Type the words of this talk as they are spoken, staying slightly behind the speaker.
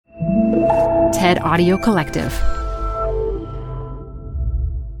TED Audio Collective.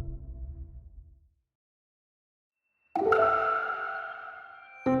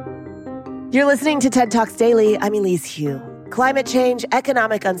 You're listening to TED Talks Daily. I'm Elise Hu. Climate change,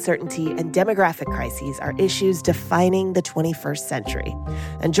 economic uncertainty, and demographic crises are issues defining the 21st century.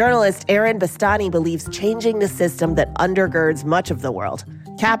 And journalist Aaron Bastani believes changing the system that undergirds much of the world,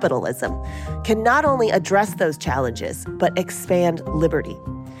 capitalism, can not only address those challenges, but expand liberty.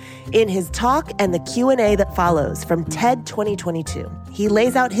 In his talk and the Q&A that follows from TED 2022, he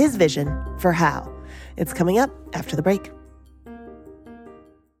lays out his vision for how. It's coming up after the break.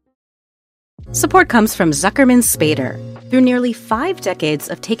 Support comes from Zuckerman Spader. Through nearly 5 decades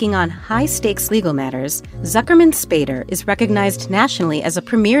of taking on high-stakes legal matters, Zuckerman Spader is recognized nationally as a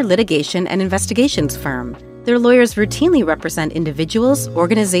premier litigation and investigations firm. Their lawyers routinely represent individuals,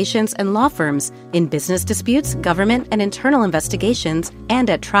 organizations, and law firms in business disputes, government and internal investigations,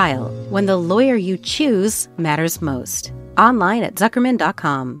 and at trial, when the lawyer you choose matters most. Online at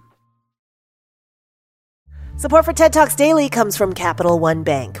Zuckerman.com. Support for TED Talks Daily comes from Capital One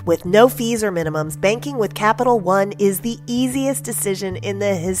Bank. With no fees or minimums, banking with Capital One is the easiest decision in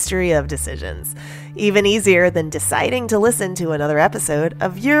the history of decisions. Even easier than deciding to listen to another episode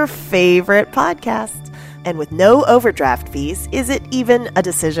of your favorite podcast. And with no overdraft fees, is it even a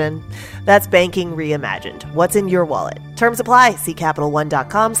decision? That's banking reimagined. What's in your wallet? Terms apply. See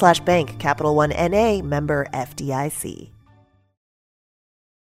CapitalOne.com/bank. Capital One N.A. member FDIC.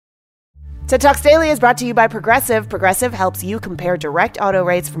 TED Talks Daily is brought to you by Progressive. Progressive helps you compare direct auto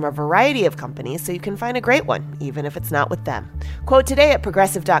rates from a variety of companies so you can find a great one, even if it's not with them. Quote today at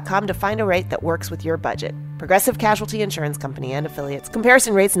Progressive.com to find a rate that works with your budget. Progressive Casualty Insurance Company and Affiliates.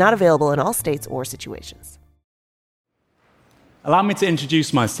 Comparison rates not available in all states or situations. Allow me to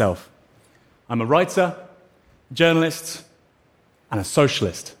introduce myself. I'm a writer, journalist, and a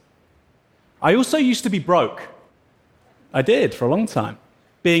socialist. I also used to be broke. I did for a long time.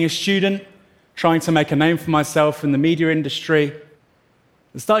 Being a student, trying to make a name for myself in the media industry.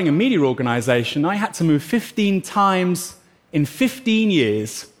 Starting a media organization, I had to move 15 times in 15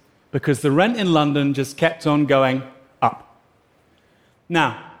 years because the rent in London just kept on going up.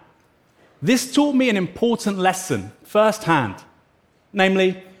 Now, this taught me an important lesson firsthand.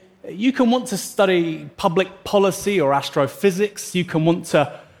 Namely, you can want to study public policy or astrophysics, you can want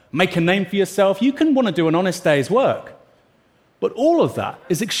to make a name for yourself, you can want to do an honest day's work. But all of that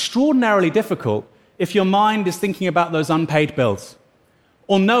is extraordinarily difficult if your mind is thinking about those unpaid bills,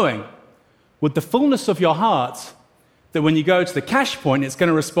 or knowing with the fullness of your heart that when you go to the cash point, it's going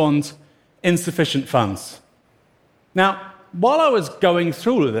to respond insufficient funds. Now, while I was going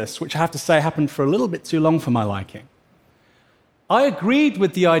through all of this, which I have to say happened for a little bit too long for my liking, I agreed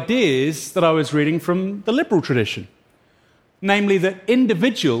with the ideas that I was reading from the liberal tradition, namely that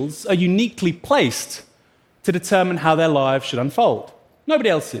individuals are uniquely placed to determine how their lives should unfold. Nobody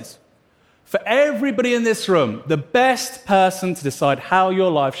else is. For everybody in this room, the best person to decide how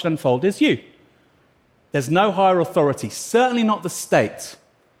your life should unfold is you. There's no higher authority, certainly not the state.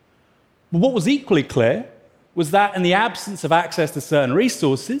 But what was equally clear was that in the absence of access to certain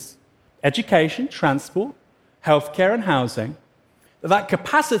resources, education, transport, healthcare, and housing, that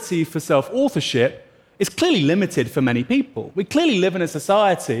capacity for self-authorship is clearly limited for many people. We clearly live in a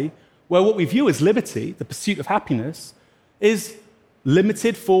society where what we view as liberty, the pursuit of happiness, is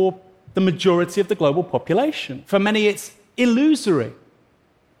limited for the majority of the global population. For many, it's illusory.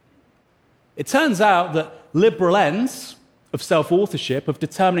 It turns out that liberal ends of self-authorship, of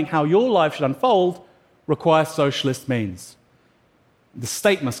determining how your life should unfold, require socialist means. The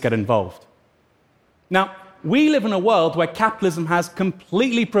state must get involved. Now, we live in a world where capitalism has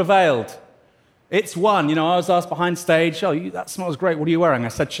completely prevailed. It's won. You know, I was asked behind stage, that smells great, what are you wearing? I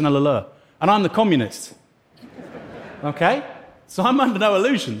said Chanel Allure. And I'm the communist. Okay? So I'm under no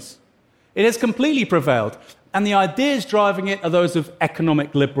illusions. It has completely prevailed. And the ideas driving it are those of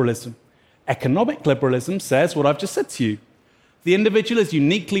economic liberalism. Economic liberalism says what I've just said to you. The individual is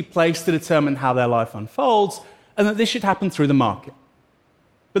uniquely placed to determine how their life unfolds, and that this should happen through the market.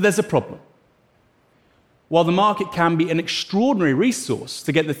 But there's a problem. While the market can be an extraordinary resource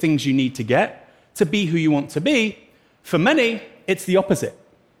to get the things you need to get, to be who you want to be, for many, it's the opposite.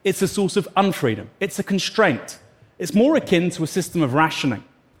 It's a source of unfreedom. It's a constraint. It's more akin to a system of rationing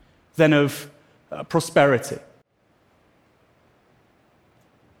than of prosperity.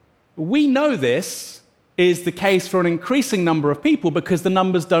 We know this is the case for an increasing number of people because the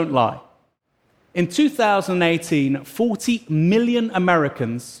numbers don't lie. In 2018, 40 million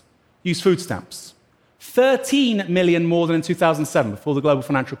Americans used food stamps. 13 million more than in 2007, before the global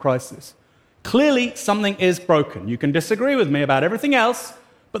financial crisis. Clearly, something is broken. You can disagree with me about everything else,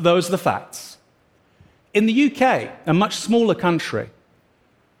 but those are the facts. In the UK, a much smaller country,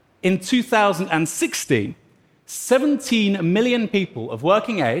 in 2016, 17 million people of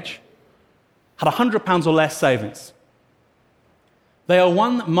working age had £100 or less savings. They are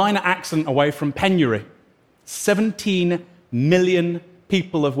one minor accident away from penury. 17 million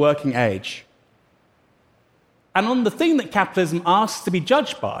people of working age. And on the thing that capitalism asks to be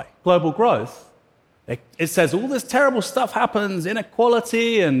judged by, global growth, it says all this terrible stuff happens,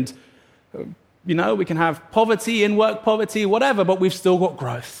 inequality, and we can have poverty, in-work poverty, whatever, but we've still got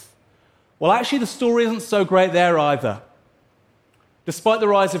growth. Well, actually, the story isn't so great there either. Despite the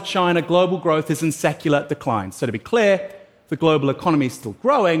rise of China, global growth is in secular decline. So to be clear, the global economy is still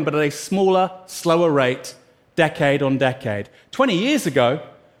growing, but at a smaller, slower rate, decade on decade. 20 years ago,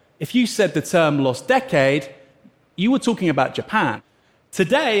 if you said the term lost decade, you were talking about Japan.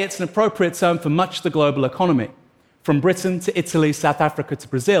 Today, it's an appropriate term for much of the global economy, from Britain to Italy, South Africa to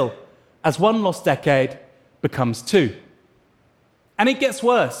Brazil, as one lost decade becomes two. And it gets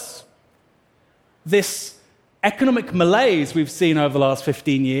worse. This economic malaise we've seen over the last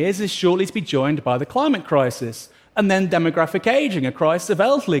 15 years is shortly to be joined by the climate crisis, and then demographic aging, a crisis of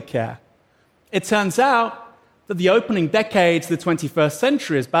elderly care. It turns out that the opening decades of the 21st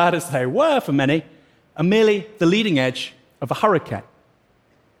century, as bad as they were for many, are merely the leading edge of a hurricane.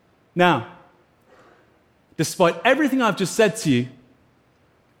 Now, despite everything I've just said to you,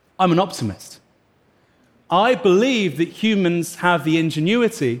 I'm an optimist. I believe that humans have the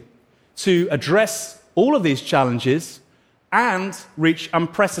ingenuity to address all of these challenges and reach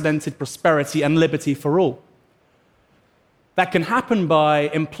unprecedented prosperity and liberty for all. That can happen by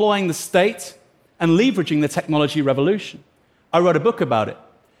employing the state and leveraging the technology revolution. I wrote a book about it.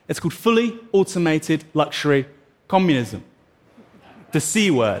 It's called Fully Automated Luxury Communism. The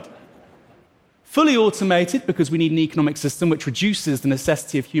C word. Fully automated because we need an economic system which reduces the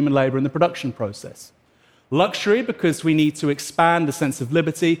necessity of human labor in the production process. Luxury because we need to expand the sense of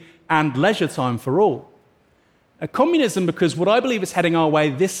liberty and leisure time for all. A communism because what I believe is heading our way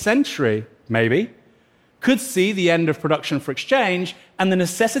this century, maybe, could see the end of production for exchange and the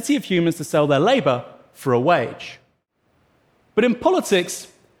necessity of humans to sell their labor for a wage. But in politics,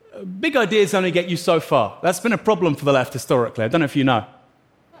 big ideas only get you so far. That's been a problem for the left historically. I don't know if you know.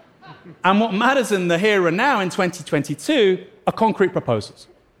 And what matters in the here and now in 2022 are concrete proposals.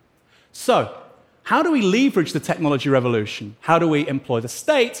 So, how do we leverage the technology revolution? How do we employ the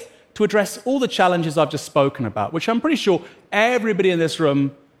state to address all the challenges I've just spoken about, which I'm pretty sure everybody in this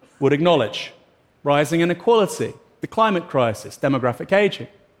room would acknowledge? Rising inequality, the climate crisis, demographic aging.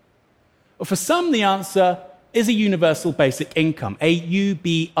 Well, for some, the answer is a universal basic income, a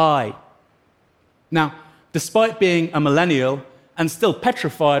UBI. Now, despite being a millennial and still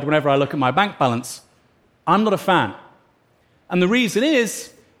petrified whenever I look at my bank balance, I'm not a fan. And the reason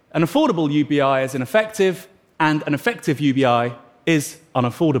is an affordable UBI is ineffective, and an effective UBI is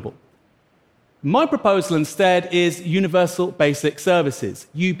unaffordable. My proposal instead is Universal Basic Services,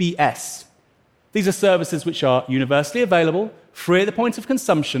 UBS. These are services which are universally available, free at the point of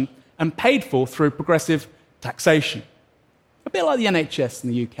consumption, and paid for through progressive taxation. A bit like the NHS in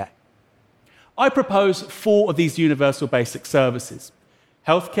the UK. I propose 4 of these universal basic services: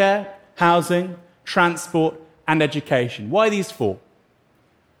 healthcare, housing, transport, and education. Why these 4?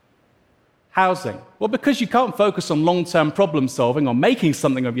 Housing. Well, because you can't focus on long-term problem solving or making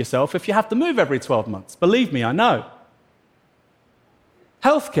something of yourself if you have to move every 12 months. Believe me, I know.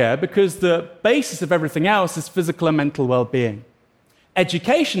 Healthcare, because the basis of everything else is physical and mental well-being.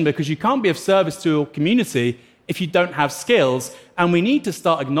 Education, because you can't be of service to your community if you don't have skills, and we need to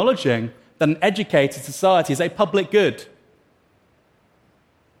start acknowledging that an educated society is a public good.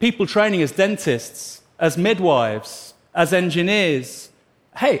 People training as dentists, as midwives, as engineers,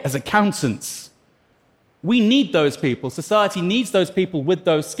 as accountants. We need those people. Society needs those people with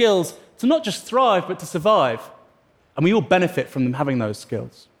those skills to not just thrive, but to survive. And we all benefit from them having those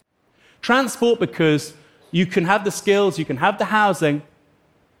skills. Transport, because you can have the skills, you can have the housing,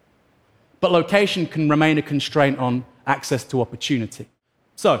 but location can remain a constraint on access to opportunity.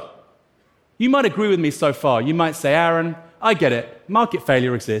 So, you might agree with me so far. You might say, Aaron, I get it. Market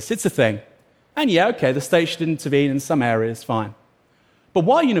failure exists. It's a thing. And yeah, okay, the state should intervene in some areas, fine. But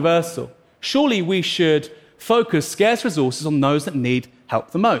why universal? Surely we should focus scarce resources on those that need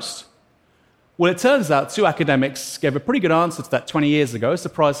help the most. Well, it turns out 2 academics gave a pretty good answer to that 20 years ago.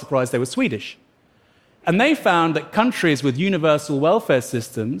 Surprise, surprise, they were Swedish. And they found that countries with universal welfare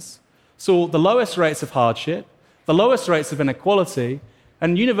systems saw the lowest rates of hardship, the lowest rates of inequality,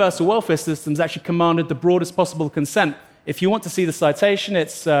 and universal welfare systems actually commanded the broadest possible consent. If you want to see the citation,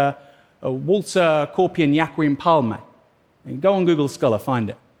 it's Walter Korpian Yaquim Palme. Go on Google Scholar, find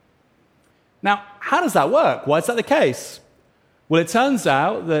it. Now, how does that work? Why is that the case? Well, it turns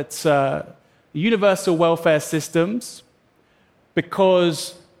out that universal welfare systems,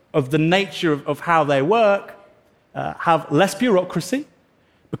 because of the nature of how they work, have less bureaucracy.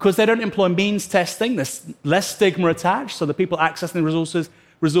 Because they don't employ means testing, there's less stigma attached, so the people accessing the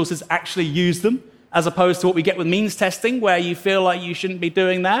resources actually use them, as opposed to what we get with means testing, where you feel like you shouldn't be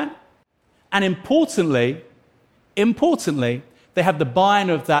doing that. And importantly, they have the buy-in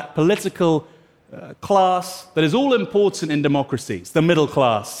of that political class that is all important in democracies, the middle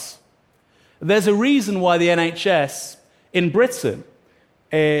class. There's a reason why the NHS in Britain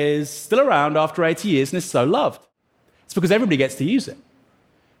is still around after 80 years and is so loved. It's because everybody gets to use it.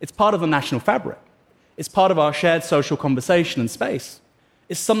 It's part of the national fabric. It's part of our shared social conversation and space.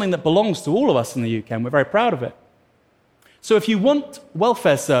 It's something that belongs to all of us in the UK, and we're very proud of it. So if you want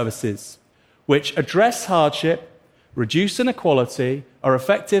welfare services which address hardship, reduce inequality, are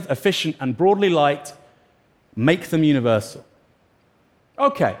effective, efficient, and broadly liked, make them universal.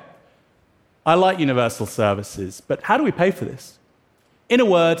 Okay, I like universal services, but how do we pay for this? In a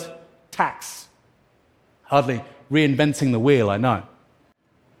word, tax. Hardly reinventing the wheel, I know.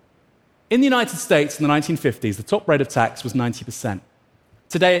 In the United States in the 1950s, the top rate of tax was 90%.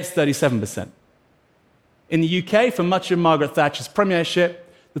 Today, it's 37%. In the UK, for much of Margaret Thatcher's premiership,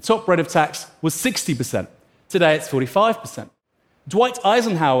 the top rate of tax was 60%. Today, it's 45%. Dwight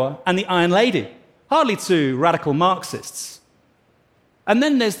Eisenhower and the Iron Lady, hardly two radical Marxists. And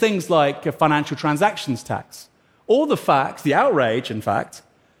then there's things like a financial transactions tax, or the outrage, in fact,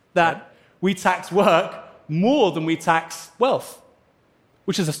 that we tax work more than we tax wealth,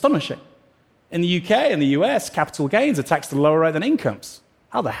 which is astonishing. In the UK and the US, capital gains are taxed at a lower rate than incomes.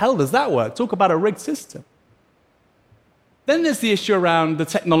 How the hell does that work? Talk about a rigged system. Then there's the issue around the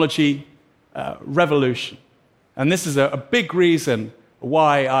technology revolution. And this is a big reason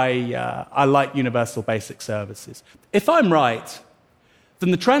why I like universal basic services. If I'm right,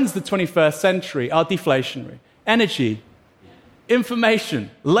 then the trends of the 21st century are deflationary. Energy,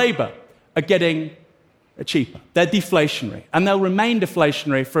 information, labor are getting cheaper. They're deflationary, and they'll remain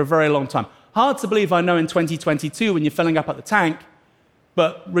deflationary for a very long time. Hard to believe, I know, in 2022 when you're filling up at the tank,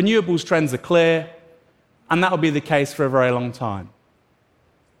 but renewables trends are clear, and that will be the case for a very long time.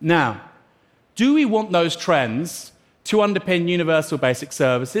 Now, do we want those trends to underpin universal basic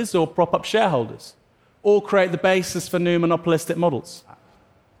services or prop up shareholders, or create the basis for new monopolistic models?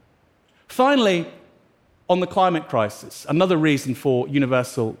 Finally, on the climate crisis, another reason for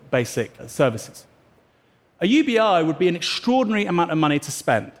universal basic services. A UBI would be an extraordinary amount of money to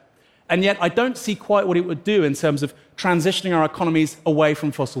spend, and yet I don't see quite what it would do in terms of transitioning our economies away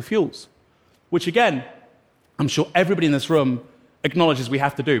from fossil fuels, which again, I'm sure everybody in this room acknowledges we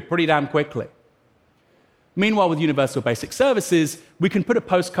have to do pretty damn quickly. Meanwhile, with universal basic services, we can put a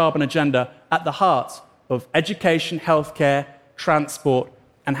post-carbon agenda at the heart of education, healthcare, transport,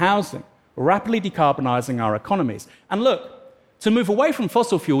 and housing, rapidly decarbonising our economies. And look, to move away from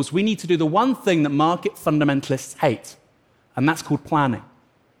fossil fuels, we need to do the one thing that market fundamentalists hate, and that's called planning.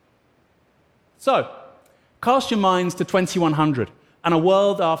 So, cast your minds to 2100 and a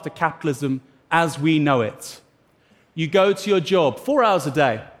world after capitalism as we know it. You go to your job 4 hours a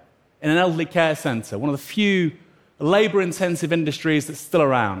day in an elderly care centre, one of the few labour-intensive industries that's still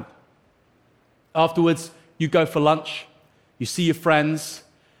around. Afterwards, you go for lunch, you see your friends,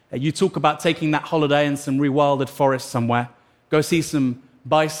 you talk about taking that holiday in some rewilded forest somewhere, go see some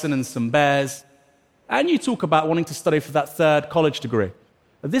bison and some bears, and you talk about wanting to study for that third college degree.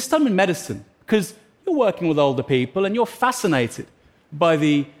 This time in medicine, because you're working with older people and you're fascinated by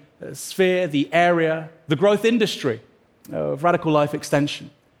the sphere, the area, the growth industry of radical life extension.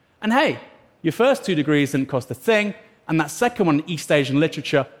 And hey, your first 2 degrees didn't cost a thing, and that second one in East Asian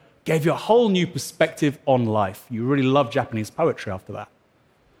literature gave you a whole new perspective on life. You really love Japanese poetry after that.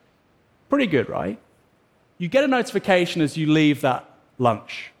 Pretty good, right? You get a notification as you leave that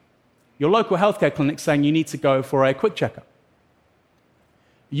lunch. Your local healthcare clinic saying you need to go for a quick checkup.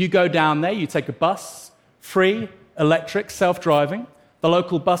 You go down there, you take a bus, free, electric, self-driving. The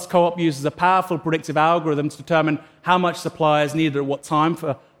local bus co-op uses a powerful predictive algorithm to determine how much supply is needed at what time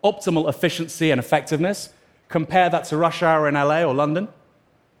for optimal efficiency and effectiveness. Compare that to rush hour in LA or London.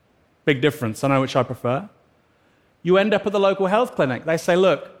 Big difference, I know which I prefer. You end up at the local health clinic. They say,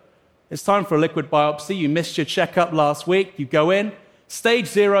 look, it's time for a liquid biopsy. You missed your checkup last week. You go in, stage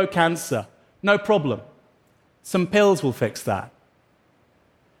 0 cancer. No problem. Some pills will fix that.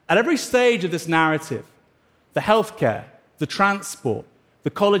 At every stage of this narrative, the healthcare, the transport, the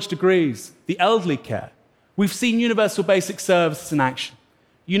college degrees, the elderly care, we've seen universal basic services in action.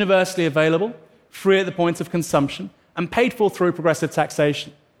 Universally available, free at the point of consumption, and paid for through progressive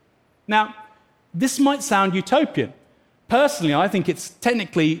taxation. Now, This might sound utopian. Personally, I think it's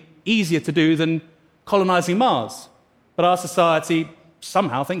technically easier to do than colonizing Mars, but our society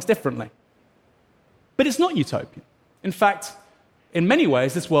somehow thinks differently. But it's not utopian. In fact, in many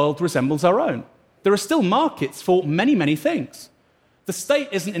ways, this world resembles our own. There are still markets for many, many things. The state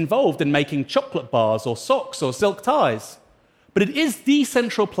isn't involved in making chocolate bars or socks or silk ties, but it is the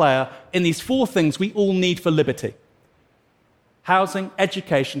central player in these four things we all need for liberty: housing,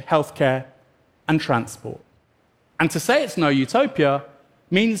 education, healthcare, and transport. And to say it's no utopia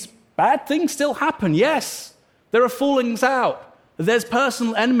means bad things still happen, yes. There are fallings out. There's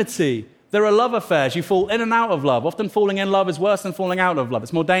personal enmity. There are love affairs. You fall in and out of love. Often falling in love is worse than falling out of love.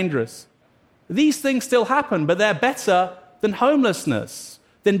 It's more dangerous. These things still happen, but they're better than homelessness,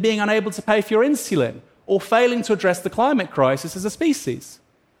 than being unable to pay for your insulin, or failing to address the climate crisis as a species.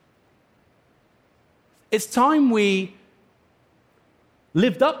 It's time we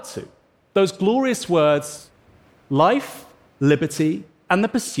lived up to those glorious words, life, liberty, and the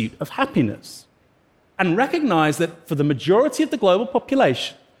pursuit of happiness, and recognize that for the majority of the global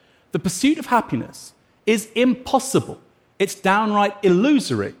population, the pursuit of happiness is impossible. It's downright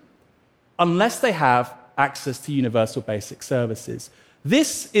illusory unless they have access to universal basic services.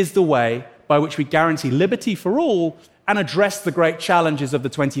 This is the way by which we guarantee liberty for all and address the great challenges of the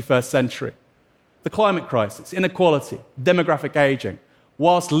 21st century: the climate crisis, inequality, demographic aging,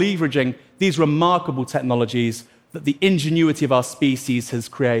 whilst leveraging these remarkable technologies that the ingenuity of our species has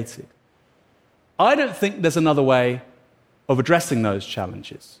created. I don't think there's another way of addressing those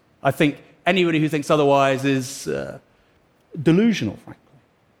challenges. I think anybody who thinks otherwise is delusional, frankly.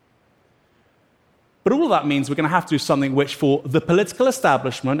 But all of that means we're going to have to do something which, for the political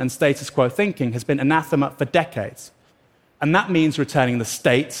establishment and status quo thinking, has been anathema for decades. And that means returning the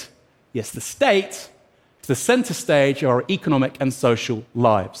state, yes, the state, to the center stage of our economic and social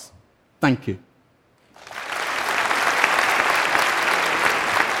lives. Thank you.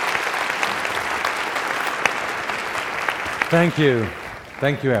 Thank you.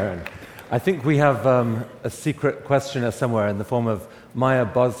 Thank you, Aaron. I think we have a secret questioner somewhere in the form of Maja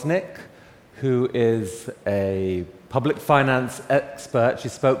Bosnic, who is a public finance expert. She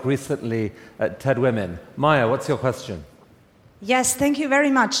spoke recently at TED Women. Maja, what's your question? Yes, thank you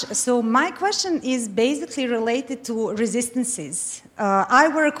very much. So my question is basically related to resistances. I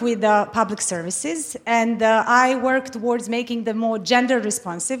work with public services, and I work towards making them more gender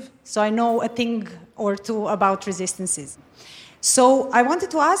responsive, so I know a thing or two about resistances. So I wanted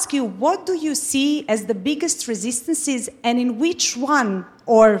to ask you, what do you see as the biggest resistances, and in which one,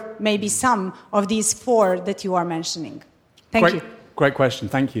 or maybe some, of these four that you are mentioning? Thank you. Great question,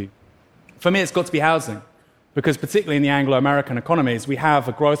 thank you. For me, it's got to be housing, because particularly in the Anglo-American economies, we have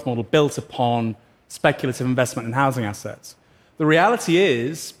a growth model built upon speculative investment in housing assets. The reality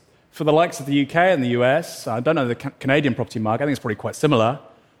is, for the likes of the UK and the US, I don't know the Canadian property market, I think it's probably quite similar,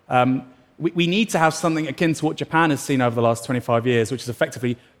 we need to have something akin to what Japan has seen over the last 25 years, which is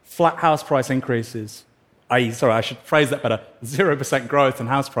effectively flat house price increases, I should phrase that better, 0% growth in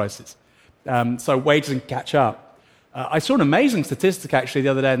house prices. So wages can catch up. I saw an amazing statistic actually the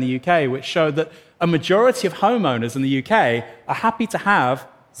other day in the UK, which showed that a majority of homeowners in the UK are happy to have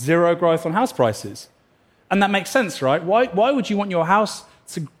zero growth on house prices. And that makes sense, right? Why would you want your house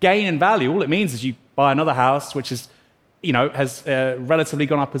to gain in value? All it means is you buy another house, which is, has relatively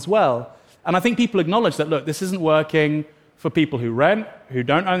gone up as well. And I think people acknowledge that, look, this isn't working for people who rent, who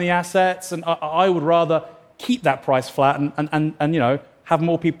don't own the assets, and I would rather keep that price flat and have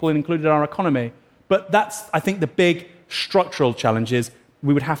more people included in our economy. But that's, I think, the big structural challenges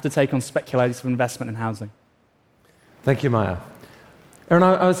we would have to take on speculative investment in housing. Thank you, Maja. Aaron,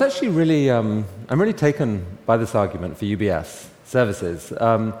 I was actually I'm really taken by this argument for UBS services,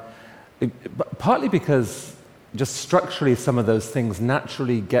 partly because just structurally some of those things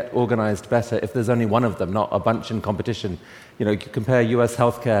naturally get organized better if there's only one of them, not a bunch in competition. You compare US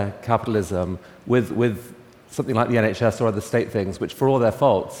healthcare capitalism with something like the NHS or other state things, which for all their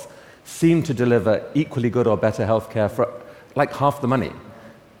faults seem to deliver equally good or better healthcare for like half the money.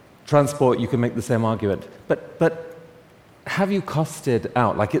 Transport, you can make the same argument. But have you costed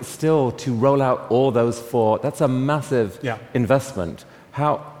out? Like, it's still to roll out all those four, that's a massive investment.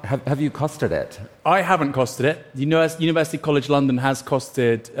 How have you costed it? I haven't costed it. University College London has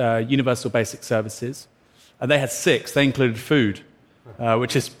costed universal basic services. They had 6. They included food,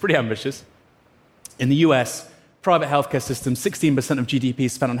 which is pretty ambitious. In the US, private healthcare system, 16% of GDP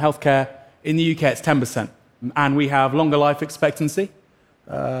is spent on healthcare. In the UK, it's 10%. And we have longer life expectancy,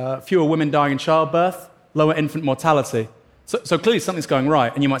 fewer women dying in childbirth, lower infant mortality. So clearly something's going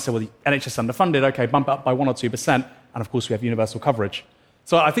right. And you might say, well, the NHS is underfunded. Okay, bump it up by 1 or 2%. And of course, we have universal coverage.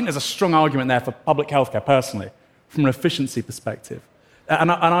 So I think there's a strong argument there for public healthcare, personally, from an efficiency perspective. And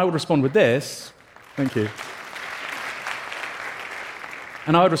I would respond with this. Thank you.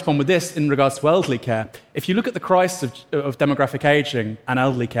 And I would respond with this in regards to elderly care. If you look at the crisis of demographic aging and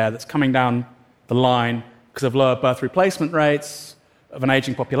elderly care that's coming down the line because of lower birth replacement rates, of an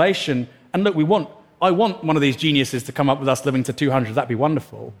aging population, and look, I want one of these geniuses to come up with us living to 200, that'd be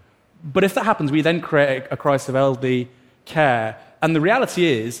wonderful. But if that happens, we then create a crisis of elderly care. And the reality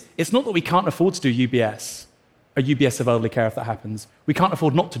is, it's not that we can't afford to do UBS, a UBS of elderly care if that happens. We can't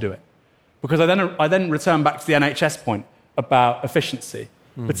afford not to do it. Because I then return back to the NHS point about efficiency,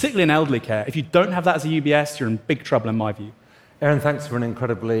 particularly in elderly care. If you don't have that as a UBS, you're in big trouble, in my view. Aaron, thanks for an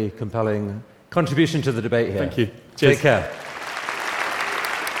incredibly compelling contribution to the debate here. Thank you. Cheers. Take care.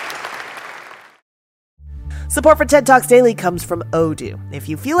 Support for TED Talks Daily comes from Odoo. If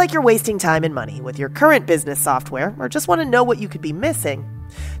you feel like you're wasting time and money with your current business software or just want to know what you could be missing,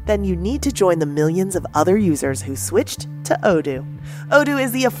 then you need to join the millions of other users who switched to Odoo. Odoo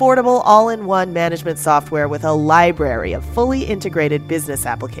is the affordable all-in-one management software with a library of fully integrated business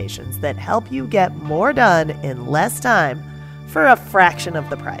applications that help you get more done in less time for a fraction of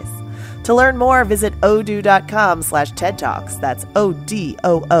the price. To learn more, visit odoo.com/TED Talks. That's ODOO.com/TED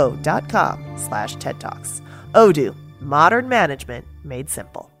Talks. Odoo, modern management made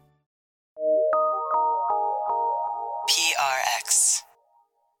simple.